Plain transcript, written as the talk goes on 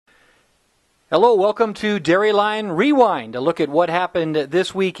Hello, welcome to DairyLine Rewind, a look at what happened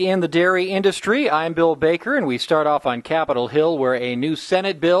this week in the dairy industry. I'm Bill Baker, and we start off on Capitol Hill, where a new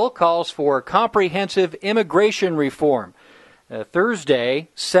Senate bill calls for comprehensive immigration reform. Thursday,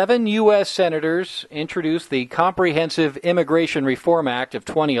 7 U.S. senators introduced the Comprehensive Immigration Reform Act of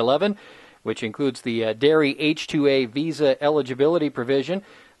 2011, which includes the dairy H-2A visa eligibility provision.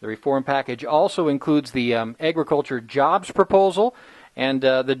 The reform package also includes the Agriculture Jobs Proposal and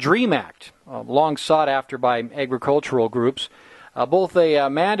the DREAM Act, long sought after by agricultural groups. Both a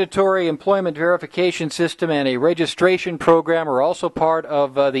mandatory employment verification system and a registration program are also part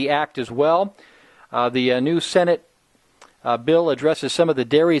of the act as well. The new Senate bill addresses some of the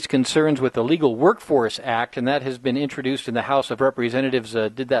dairy's concerns with the Legal Workforce Act, and that has been introduced in the House of Representatives,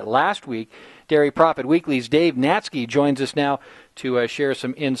 did that last week. Dairy Profit Weekly's Dave Natzke joins us now to share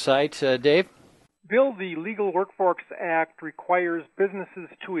some insight. Dave? Bill, the Legal Workforce Act requires businesses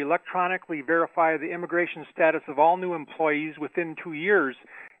to electronically verify the immigration status of all new employees within 2 years.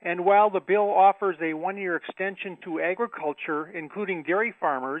 And while the bill offers a one-year extension to agriculture, including dairy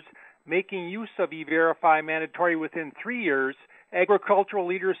farmers, making use of E-Verify mandatory within 3 years, agricultural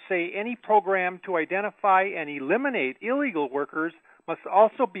leaders say any program to identify and eliminate illegal workers must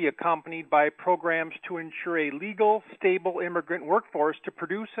also be accompanied by programs to ensure a legal, stable immigrant workforce to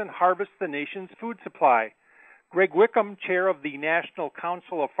produce and harvest the nation's food supply. Greg Wickham, chair of the National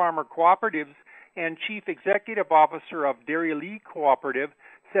Council of Farmer Cooperatives and chief executive officer of DairyLine Cooperative,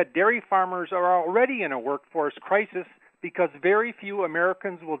 said dairy farmers are already in a workforce crisis because very few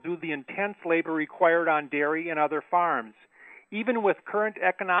Americans will do the intense labor required on dairy and other farms. Even with current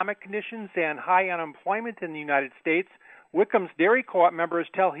economic conditions and high unemployment in the United States, Wickham's dairy co-op members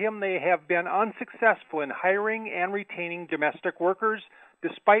tell him they have been unsuccessful in hiring and retaining domestic workers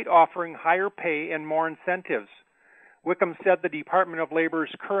despite offering higher pay and more incentives. Wickham said the Department of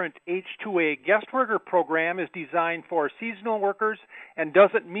Labor's current H-2A guest worker program is designed for seasonal workers and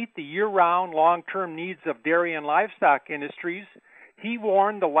doesn't meet the year-round long-term needs of dairy and livestock industries. He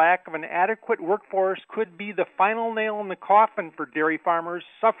warned the lack of an adequate workforce could be the final nail in the coffin for dairy farmers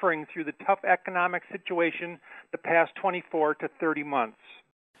suffering through the tough economic situation the past 24 to 30 months.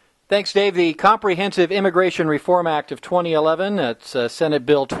 Thanks, Dave. The Comprehensive Immigration Reform Act of 2011, that's Senate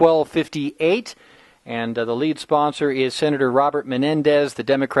Bill 1258, and the lead sponsor is Senator Robert Menendez, the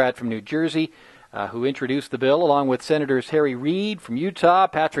Democrat from New Jersey, who introduced the bill, along with Senators Harry Reid from Utah,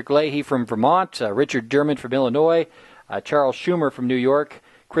 Patrick Leahy from Vermont, Richard Dermott from Illinois, Charles Schumer from New York,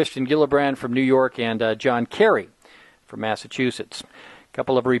 Kristen Gillibrand from New York, and John Kerry from Massachusetts. A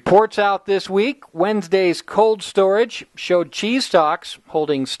couple of reports out this week. Wednesday's cold storage showed cheese stocks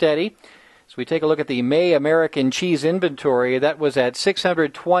holding steady. So we take a look at the May American cheese inventory. That was at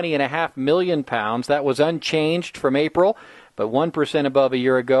 620.5 million pounds. That was unchanged from April, but 1% above a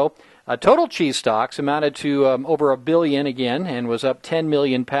year ago. Total cheese stocks amounted to over 1 billion again and was up 10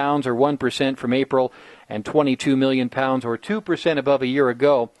 million pounds or 1% from April and 22 million pounds or 2% above a year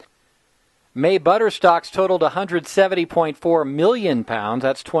ago. May butter stocks totaled 170.4 million pounds.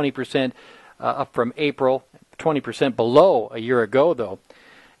 That's 20% up from April, 20% below a year ago, though.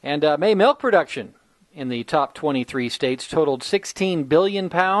 And May milk production in the top 23 states totaled 16 billion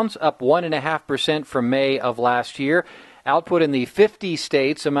pounds, up 1.5% from May of last year. Output in the 50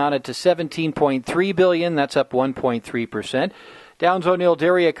 states amounted to 17.3 billion. That's up 1.3%. Downs O'Neill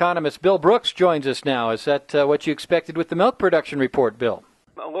dairy economist Bill Brooks joins us now. Is that what you expected with the milk production report, Bill?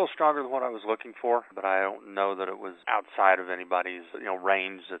 A little stronger than what I was looking for, but I don't know that it was outside of anybody's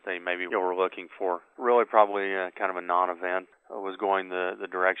range that they maybe were looking for. Really, probably kind of a non-event. It was going the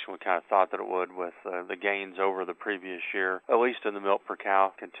direction we kind of thought that it would, with the gains over the previous year, at least in the milk per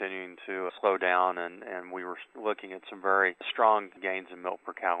cow, continuing to slow down, and we were looking at some very strong gains in milk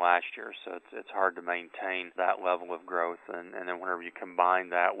per cow last year, so it's hard to maintain that level of growth, and then whenever you combine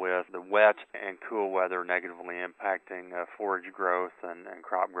that with the wet and cool weather negatively impacting forage growth and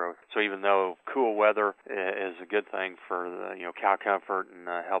crop growth. So even though cool weather is a good thing for the cow comfort and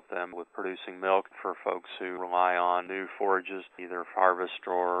help them with producing milk, for folks who rely on new forages, either harvest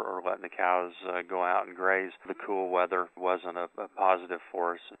or letting the cows go out and graze, the cool weather wasn't a positive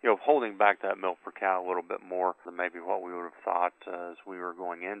for us. Holding back that milk per cow a little bit more than maybe what we would have thought as we were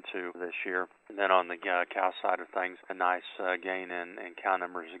going into this year. And then on the cow side of things, a nice gain in cow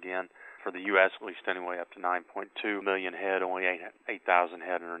numbers again. For the U.S., at least anyway, up to 9.2 million head, only 8,000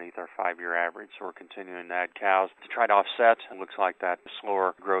 head underneath our 5-year average. So we're continuing to add cows to try to offset. It looks like that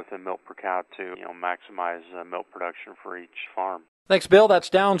slower growth in milk per cow to maximize milk production for each farm. Thanks, Bill. That's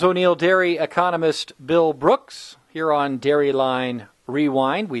Downs O'Neill dairy economist Bill Brooks here on DairyLine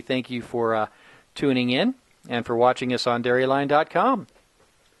Rewind. We thank you for tuning in and for watching us on DairyLine.com.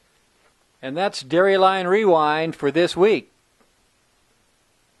 And that's DairyLine Rewind for this week.